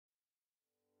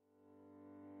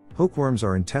Hookworms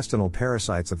are intestinal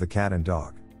parasites of the cat and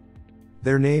dog.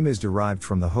 Their name is derived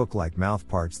from the hook-like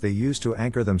mouthparts they use to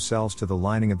anchor themselves to the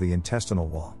lining of the intestinal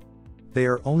wall. They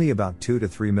are only about 2 to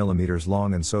 3 millimeters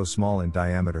long and so small in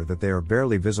diameter that they are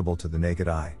barely visible to the naked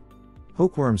eye.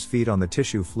 Hookworms feed on the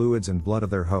tissue fluids and blood of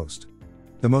their host.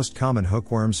 The most common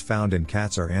hookworms found in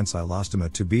cats are Ancylostoma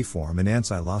tubiforme and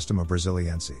Ancylostoma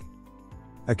brasiliense.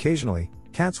 Occasionally,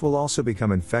 cats will also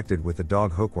become infected with the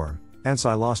dog hookworm,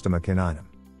 Ancylostoma caninum.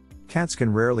 Cats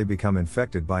can rarely become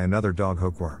infected by another dog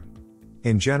hookworm.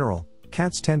 In general,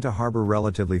 cats tend to harbor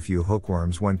relatively few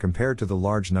hookworms when compared to the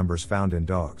large numbers found in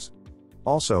dogs.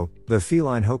 Also, the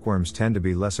feline hookworms tend to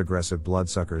be less aggressive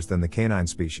bloodsuckers than the canine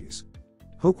species.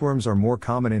 Hookworms are more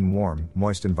common in warm,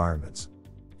 moist environments.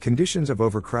 Conditions of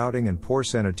overcrowding and poor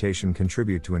sanitation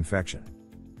contribute to infection.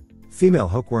 Female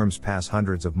hookworms pass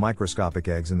hundreds of microscopic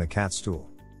eggs in the cat stool.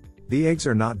 The eggs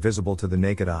are not visible to the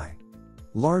naked eye.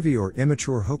 Larvae or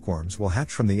immature hookworms will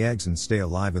hatch from the eggs and stay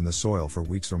alive in the soil for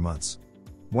weeks or months.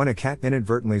 When a cat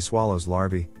inadvertently swallows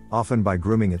larvae, often by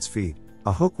grooming its feet,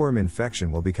 a hookworm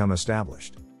infection will become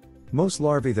established. Most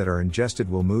larvae that are ingested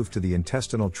will move to the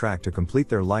intestinal tract to complete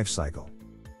their life cycle.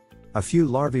 A few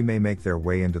larvae may make their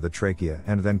way into the trachea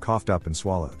and then coughed up and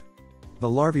swallowed. The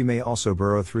larvae may also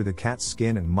burrow through the cat's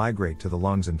skin and migrate to the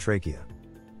lungs and trachea.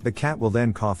 The cat will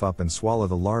then cough up and swallow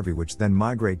the larvae, which then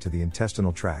migrate to the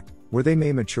intestinal tract, where they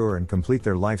may mature and complete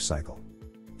their life cycle.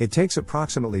 It takes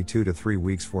approximately 2 to 3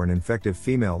 weeks for an infective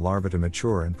female larva to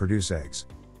mature and produce eggs.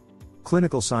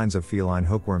 Clinical signs of feline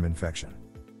hookworm infection.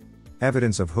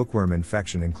 Evidence of hookworm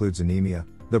infection includes anemia,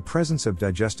 the presence of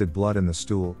digested blood in the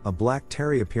stool, a black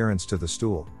tarry appearance to the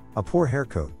stool, a poor hair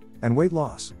coat, and weight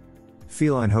loss.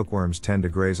 Feline hookworms tend to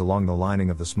graze along the lining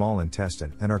of the small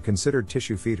intestine and are considered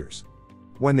tissue feeders.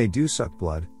 When they do suck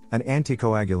blood, an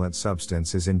anticoagulant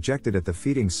substance is injected at the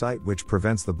feeding site which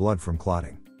prevents the blood from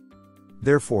clotting.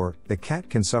 Therefore, the cat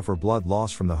can suffer blood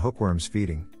loss from the hookworm's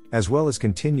feeding, as well as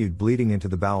continued bleeding into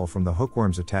the bowel from the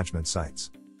hookworm's attachment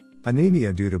sites.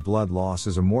 Anemia due to blood loss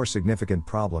is a more significant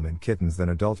problem in kittens than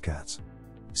adult cats.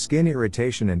 Skin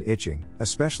irritation and itching,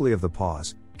 especially of the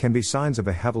paws, can be signs of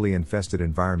a heavily infested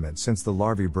environment since the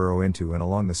larvae burrow into and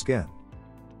along the skin.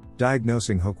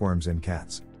 Diagnosing hookworms in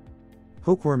cats.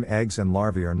 Hookworm eggs and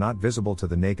larvae are not visible to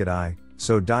the naked eye,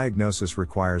 so diagnosis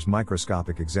requires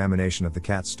microscopic examination of the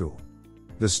cat stool.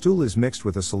 The stool is mixed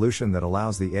with a solution that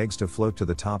allows the eggs to float to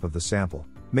the top of the sample,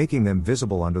 making them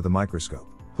visible under the microscope.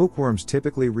 Hookworms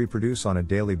typically reproduce on a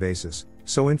daily basis,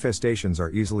 so infestations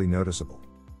are easily noticeable.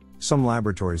 Some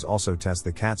laboratories also test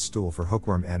the cat's stool for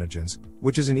hookworm antigens,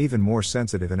 which is an even more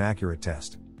sensitive and accurate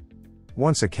test.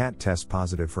 Once a cat tests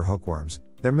positive for hookworms,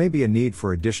 there may be a need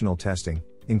for additional testing,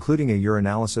 including a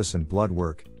urinalysis and blood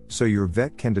work, so your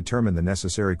vet can determine the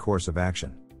necessary course of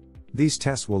action. These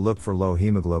tests will look for low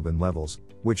hemoglobin levels,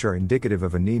 which are indicative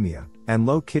of anemia, and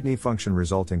low kidney function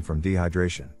resulting from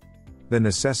dehydration. The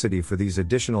necessity for these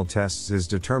additional tests is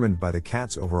determined by the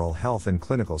cat's overall health and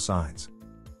clinical signs.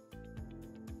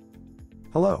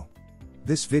 Hello.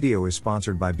 This video is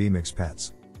sponsored by bmix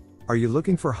Pets. Are you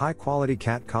looking for high-quality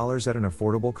cat collars at an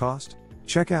affordable cost?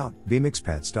 Check out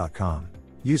bmixpets.com.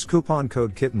 Use coupon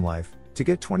code KittenLife to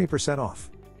get 20%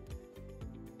 off.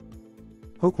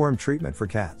 Hookworm treatment for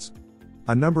cats.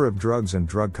 A number of drugs and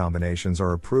drug combinations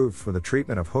are approved for the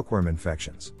treatment of hookworm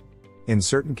infections. In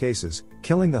certain cases,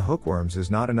 killing the hookworms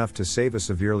is not enough to save a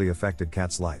severely affected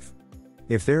cat's life.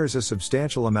 If there is a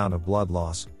substantial amount of blood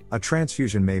loss, a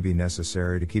transfusion may be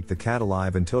necessary to keep the cat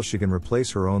alive until she can replace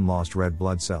her own lost red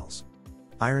blood cells.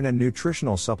 Iron and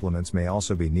nutritional supplements may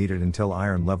also be needed until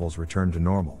iron levels return to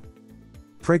normal.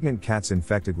 Pregnant cats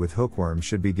infected with hookworms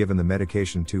should be given the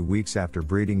medication 2 weeks after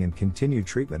breeding and continue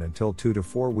treatment until 2 to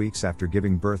 4 weeks after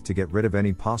giving birth to get rid of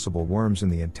any possible worms in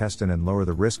the intestine and lower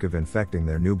the risk of infecting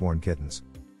their newborn kittens.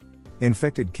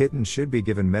 Infected kittens should be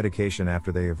given medication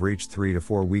after they have reached 3 to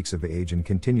 4 weeks of age and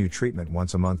continue treatment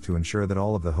once a month to ensure that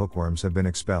all of the hookworms have been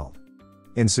expelled.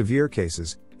 In severe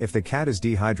cases, if the cat is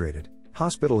dehydrated,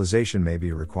 hospitalization may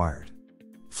be required.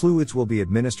 Fluids will be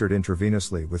administered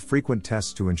intravenously with frequent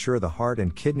tests to ensure the heart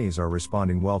and kidneys are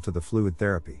responding well to the fluid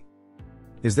therapy.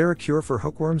 Is there a cure for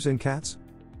hookworms in cats?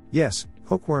 Yes,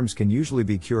 hookworms can usually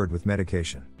be cured with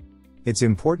medication. It's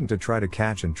important to try to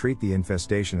catch and treat the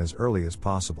infestation as early as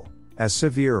possible, as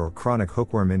severe or chronic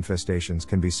hookworm infestations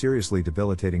can be seriously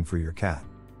debilitating for your cat.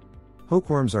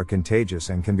 Hookworms are contagious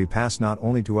and can be passed not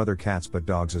only to other cats but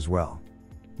dogs as well.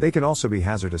 They can also be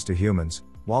hazardous to humans.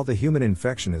 While the human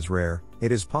infection is rare,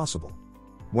 it is possible.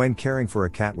 When caring for a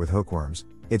cat with hookworms,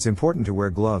 it's important to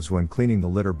wear gloves when cleaning the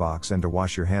litter box and to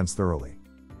wash your hands thoroughly.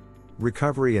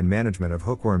 Recovery and management of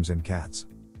hookworms in cats.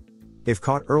 If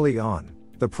caught early on,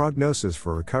 The prognosis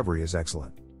for recovery is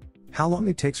excellent. How long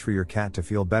it takes for your cat to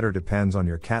feel better depends on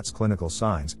your cat's clinical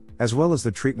signs, as well as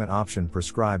the treatment option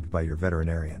prescribed by your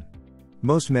veterinarian.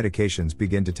 Most medications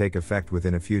begin to take effect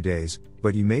within a few days,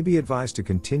 but you may be advised to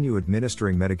continue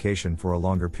administering medication for a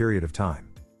longer period of time.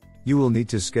 You will need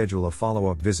to schedule a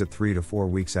follow-up visit 3 to 4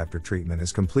 weeks after treatment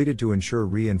is completed to ensure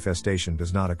reinfestation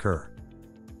does not occur.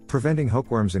 Preventing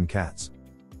hookworms in cats.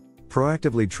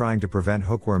 Proactively trying to prevent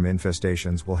hookworm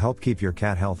infestations will help keep your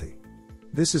cat healthy.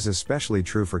 This is especially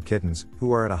true for kittens,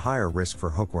 who are at a higher risk for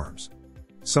hookworms.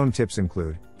 Some tips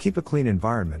include: keep a clean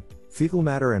environment. Fecal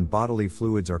matter and bodily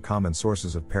fluids are common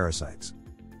sources of parasites.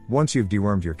 Once you've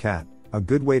dewormed your cat, a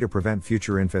good way to prevent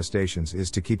future infestations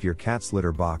is to keep your cat's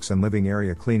litter box and living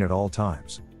area clean at all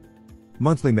times.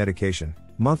 Monthly medication.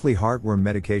 Monthly heartworm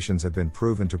medications have been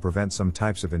proven to prevent some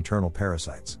types of internal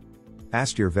parasites.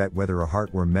 Ask your vet whether a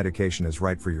heartworm medication is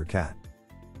right for your cat.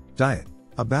 Diet.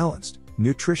 A balanced,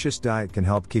 nutritious diet can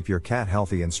help keep your cat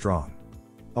healthy and strong.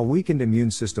 A weakened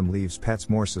immune system leaves pets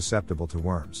more susceptible to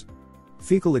worms.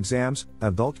 Fecal exams.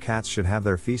 Adult cats should have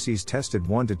their feces tested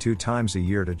 1 to 2 times a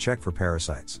year to check for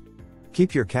parasites.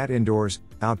 Keep your cat indoors.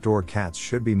 Outdoor cats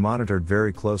should be monitored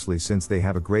very closely since they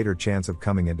have a greater chance of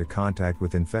coming into contact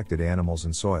with infected animals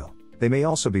and soil. They may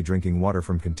also be drinking water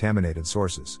from contaminated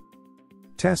sources.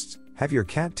 Tests. Have your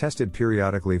cat tested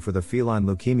periodically for the feline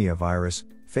leukemia virus,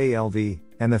 FeLV,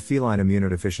 and the feline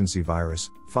immunodeficiency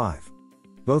virus, FIV.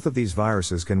 Both of these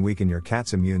viruses can weaken your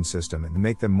cat's immune system and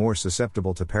make them more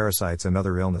susceptible to parasites and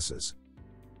other illnesses.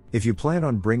 If you plan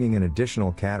on bringing an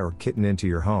additional cat or kitten into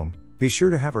your home, be sure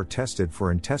to have her tested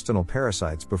for intestinal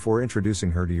parasites before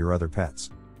introducing her to your other pets.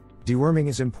 Deworming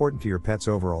is important to your pet's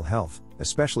overall health,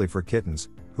 especially for kittens,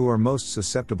 who are most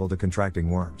susceptible to contracting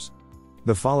worms.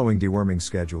 The following deworming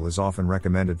schedule is often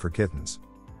recommended for kittens: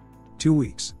 2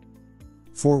 weeks,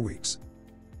 4 weeks,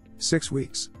 6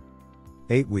 weeks,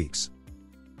 8 weeks,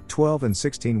 12 and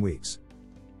 16 weeks,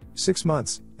 6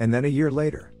 months, and then a year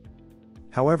later.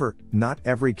 However, not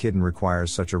every kitten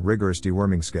requires such a rigorous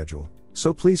deworming schedule,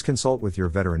 so please consult with your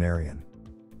veterinarian.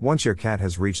 Once your cat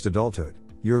has reached adulthood,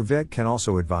 your vet can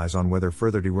also advise on whether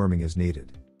further deworming is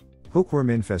needed. Hookworm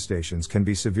infestations can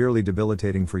be severely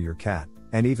debilitating for your cat,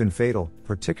 and even fatal,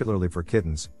 particularly for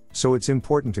kittens, so it's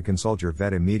important to consult your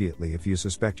vet immediately if you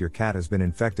suspect your cat has been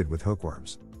infected with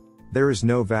hookworms. There is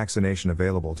no vaccination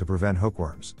available to prevent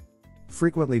hookworms.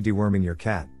 Frequently deworming your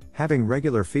cat, having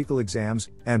regular fecal exams,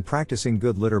 and practicing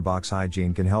good litter box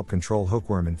hygiene can help control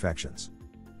hookworm infections.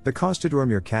 The cost to deworm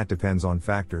your cat depends on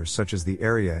factors such as the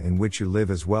area in which you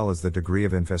live as well as the degree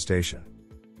of infestation.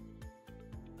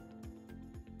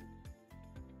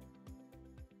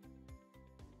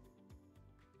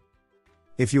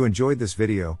 If you enjoyed this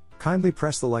video, kindly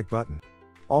press the like button.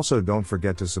 Also, don't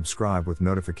forget to subscribe with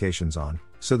notifications on,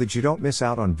 so that you don't miss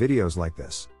out on videos like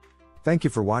this. Thank you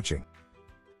for watching.